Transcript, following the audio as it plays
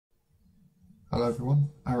Hello everyone,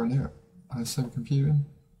 Aaron here, ASM Computing.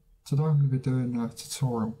 Today I'm going to be doing a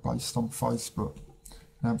tutorial based on Facebook.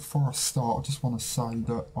 Now before I start, I just want to say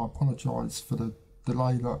that I apologise for the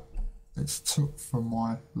delay that it's took from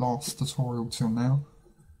my last tutorial till now.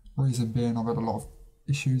 Reason being, I've had a lot of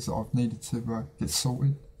issues that I've needed to get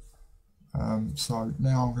sorted. So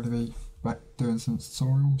now I'm going to be back doing some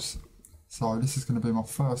tutorials. So this is going to be my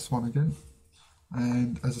first one again.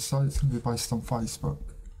 And as I say, it's going to be based on Facebook.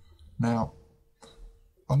 Now,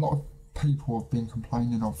 a lot of people have been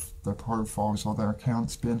complaining of their profiles or their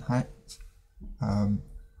accounts being hacked, and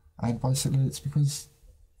basically it's because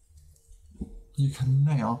you can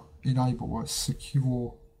now enable a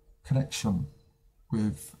secure connection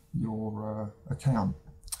with your account,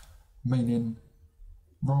 meaning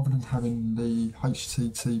rather than having the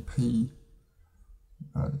HTTP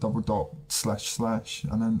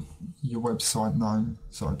 // and then your website name,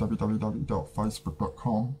 so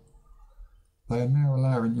www.facebook.com, they are now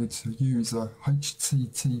allowing you to use a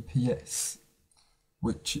HTTPS,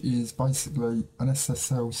 which is basically an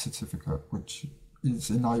SSL certificate which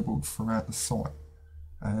is enabled throughout the site.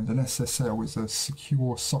 And an SSL is a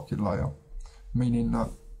secure socket layer, meaning that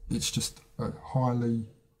it's just a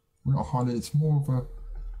it's more of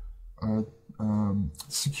a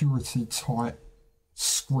security type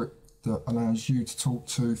script that allows you to talk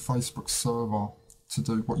to Facebook server to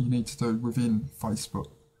do what you need to do within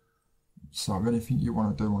Facebook. So anything you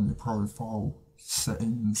want to do on your profile,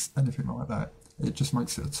 settings, anything like that, it just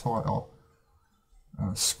makes it a tighter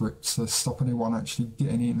script to stop anyone actually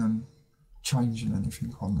getting in and changing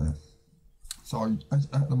anything on there. So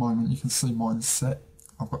at the moment you can see mine's set.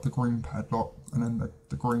 I've got the green padlock and then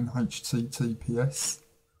the green HTTPS.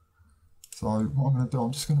 So what I'm going to do,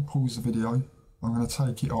 I'm just going to pause the video, I'm going to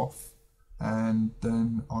take it off, and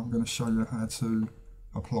then I'm going to show you how to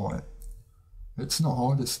apply it. It's not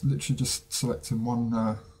hard, it's literally just selecting one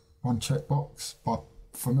checkbox, but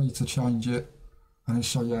for me to change it and then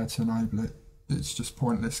show you how to enable it, it's just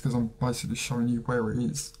pointless because I'm basically showing you where it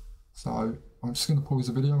is. So I'm just going to pause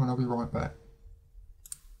the video and I'll be right back.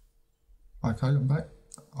 Okay, I'm back.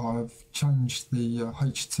 I've changed the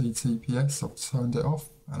HTTPS, I've turned it off,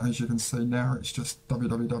 and as you can see now it's just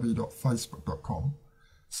www.facebook.com.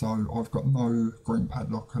 So I've got no green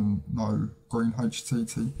padlock and no green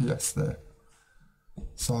HTTPS there.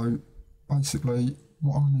 So basically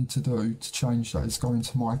what I need to do to change that is go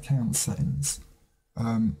into my account settings.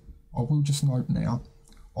 I will just note now,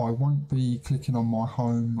 I won't be clicking on my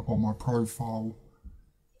home or my profile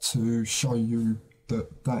to show you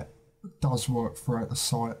that that does work throughout the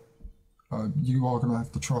site. You are going to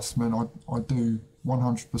have to trust me, and I do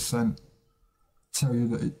 100% tell you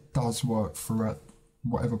that it does work throughout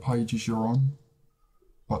whatever pages you're on.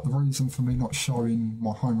 But the reason for me not showing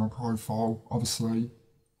my home or profile, obviously,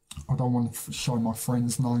 I don't want to show my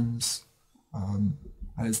friends' names,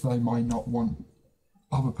 as they may not want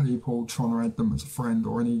other people trying to add them as a friend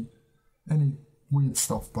or any weird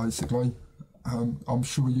stuff, basically. I'm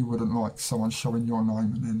sure you wouldn't like someone showing your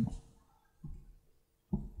name and then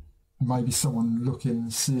maybe someone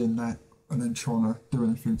seeing that and then trying to do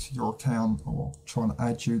anything to your account or trying to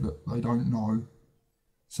add you that they don't know.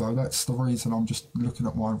 So that's the reason I'm just looking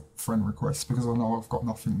at my friend requests, because I know I've got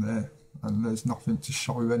nothing there and there's nothing to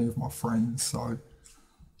show any of my friends. So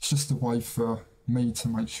it's just a way for me to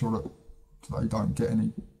make sure that they don't get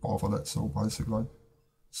any bother, that's all basically.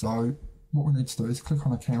 So what we need to do is click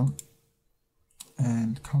on account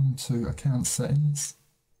and come to account settings,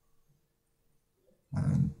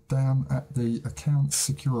 and down at the account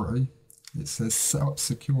security it says set up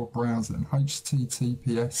secure browsing,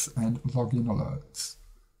 HTTPS and login alerts.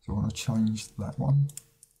 So I want to change that one,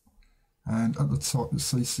 and at the top you'll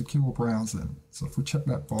see secure browsing. So if we check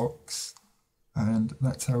that box, and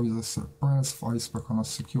that tells us that browse Facebook on a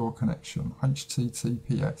secure connection,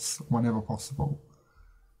 HTTPS, whenever possible.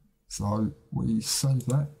 So we save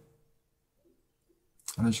that,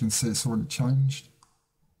 and as you can see it's already changed.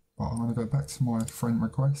 But I'm going to go back to my friend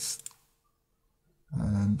request,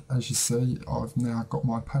 and as you see I've now got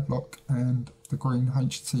my padlock and the green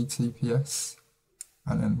HTTPS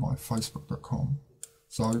and then my facebook.com.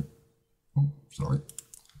 So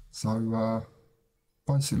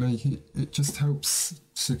basically it just helps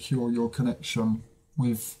secure your connection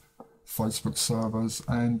with Facebook servers,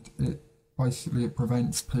 and it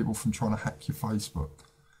prevents people from trying to hack your Facebook.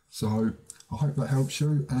 So I hope that helps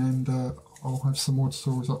you, and I'll have some more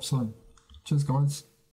tutorials up soon. Cheers guys.